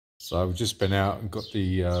So we've just been out and got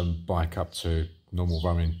the bike up to normal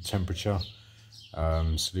running temperature.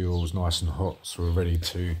 So the oil's nice and hot, so we're ready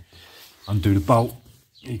to undo the bolt.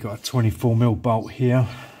 You've got a 24mm bolt here,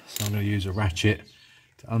 so I'm going to use a ratchet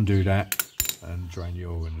to undo that and drain the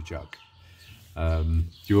oil in the jug. The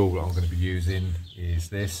oil that I'm going to be using is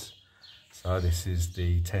this. So this is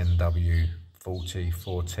the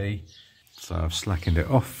 10W40 So I've slackened it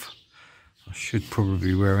off. I should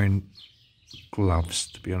probably be wearing gloves,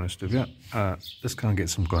 to be honest with you. Let's go and get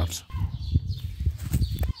some gloves.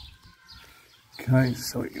 Okay,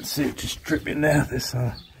 so you can see it just dripping there. Let's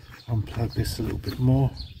unplug this a little bit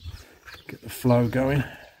more, get the flow going.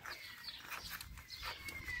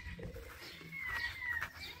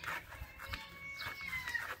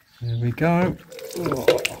 There we go. Oh.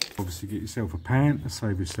 Obviously get yourself a pan and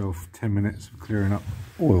save yourself 10 minutes of clearing up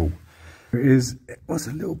oil. It was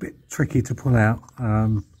a little bit tricky to pull out.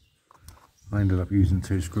 I ended up using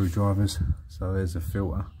 2 screwdrivers, so there's a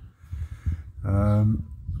filter.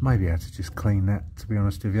 Maybe I had to just clean that, to be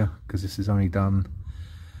honest with you, because this is only done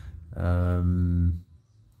coming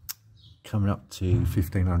up to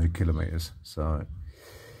 1500 kilometers. So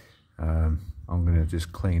I'm going to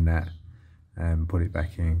just clean that and put it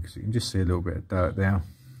back in, because you can just see a little bit of dirt there.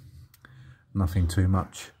 Nothing too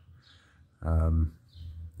much.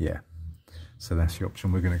 Yeah, so that's the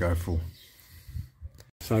option we're going to go for.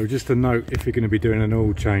 So just a note, if you're going to be doing an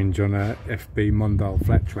oil change on a FB Mondial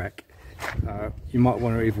flat track, you might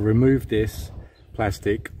want to either remove this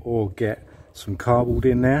plastic or get some cardboard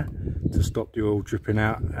in there to stop the oil dripping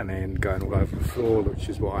out and then going all over the floor, which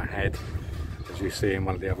is what I had, as you see in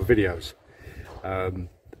one of the other videos.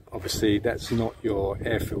 Obviously that's not your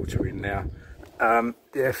air filter in there. The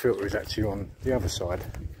air filter is actually on the other side,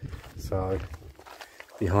 so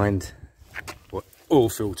behind what oil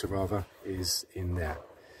filter rather is in there.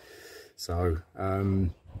 So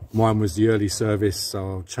mine was the early service,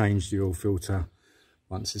 so I'll change the oil filter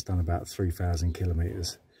once it's done about 3,000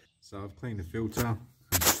 kilometers. So I've cleaned the filter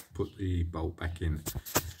and just put the bolt back in.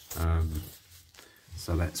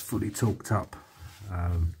 So that's fully torqued up,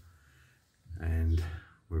 and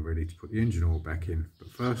we're ready to put the engine oil back in.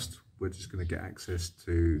 But first, we're just going to get access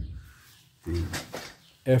to the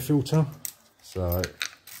air filter. So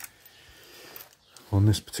on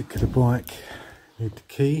this particular bike, need the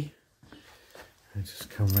key. And just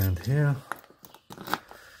come around here,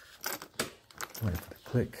 wait for the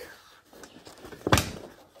click,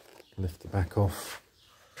 lift the back off,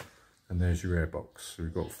 and there's your air box. So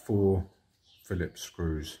we've got 4 Phillips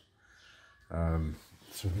screws. So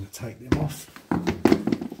we're going to take them off,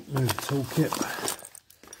 move the toolkit.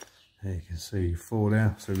 There you can see 4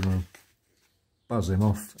 there, so we're going to buzz them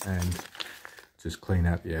off and just clean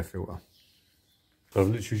out the air filter. So I've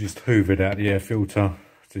literally just hoovered out the air filter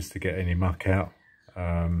just to get any muck out.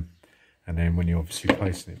 And then when you're obviously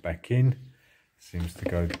placing it back in, it seems to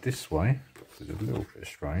go this way, which is a little bit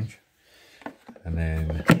strange. And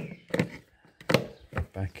then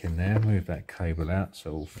back in there, move that cable out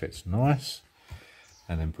so it all fits nice,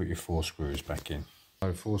 and then put your 4 screws back in.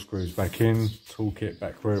 So 4 screws back in, toolkit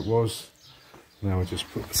back where it was. Now we'll just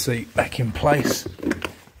put the seat back in place,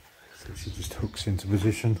 so she just hooks into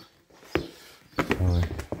position. So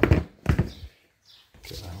get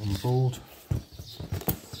that on board.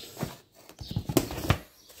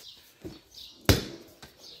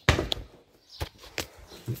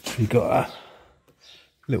 Literally got a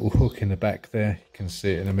little hook in the back there, you can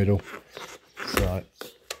see it in the middle, so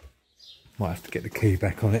might have to get the key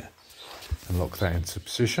back on it and lock that into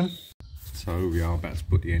position. So we are about to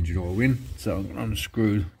put the engine oil in, so I'm going to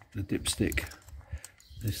unscrew the dipstick,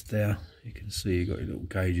 this there, you can see you've got your little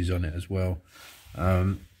gauges on it as well.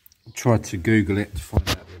 Tried to Google it to find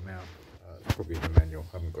out the amount, it's probably in the manual,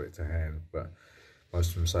 I haven't got it to hand, but most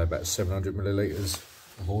of them say about 700 millilitres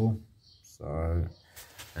of oil. So,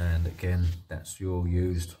 and again, that's the oil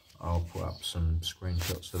used. I'll put up some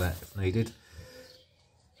screenshots of that if needed.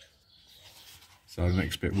 So the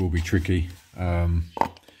next bit will be tricky. I'm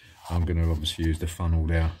going to obviously use the funnel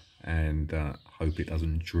there and hope it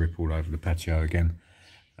doesn't drip all over the patio again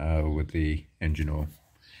with the engine oil.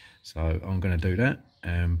 So I'm going to do that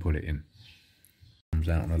and put it in. Comes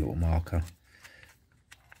out on a little marker.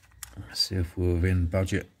 Let's see if we're within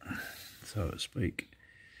budget, so to speak.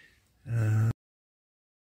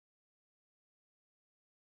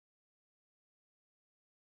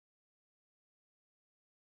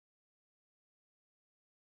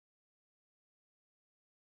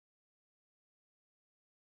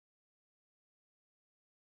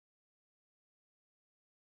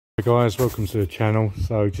 Hey guys, welcome to the channel.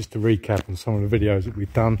 So just to recap on some of the videos that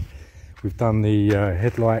we've done the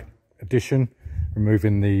headlight addition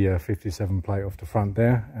removing the 57 plate off the front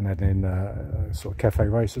there and adding a sort of cafe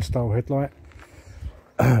racer style headlight.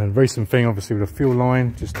 Recent thing obviously with the fuel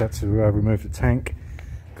line, just had to remove the tank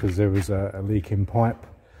because there was a leak in pipe,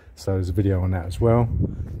 so there's a video on that as well.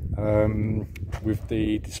 With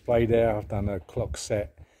the display there, I've done a clock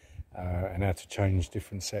set and how to change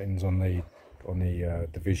different settings on the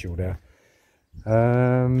visual there.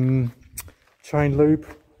 Chain loop,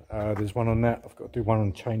 there's one on that. I've got to do one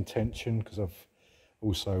on chain tension because I've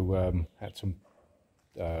also had to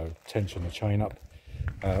tension the chain up.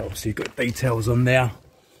 Obviously you've got details on there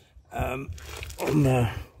on the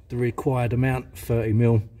required amount,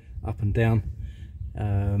 30mm up and down,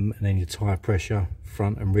 and then your tyre pressure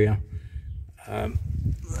front and rear. And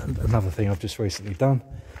another thing I've just recently done.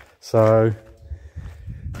 So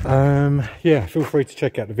yeah, feel free to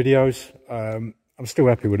check out the videos. I'm still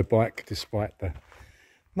happy with the bike despite the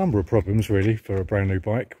number of problems really for a brand new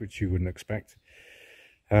bike, which you wouldn't expect.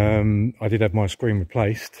 I did have my screen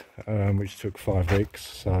replaced, which took 5 weeks,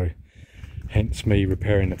 so hence me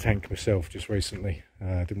repairing the tank myself just recently.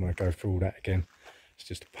 I didn't want to go through all that again. It's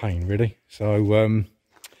just a pain really. So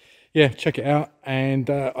yeah, check it out, and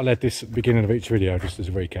I'll add this at the beginning of each video just as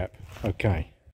a recap. Okay.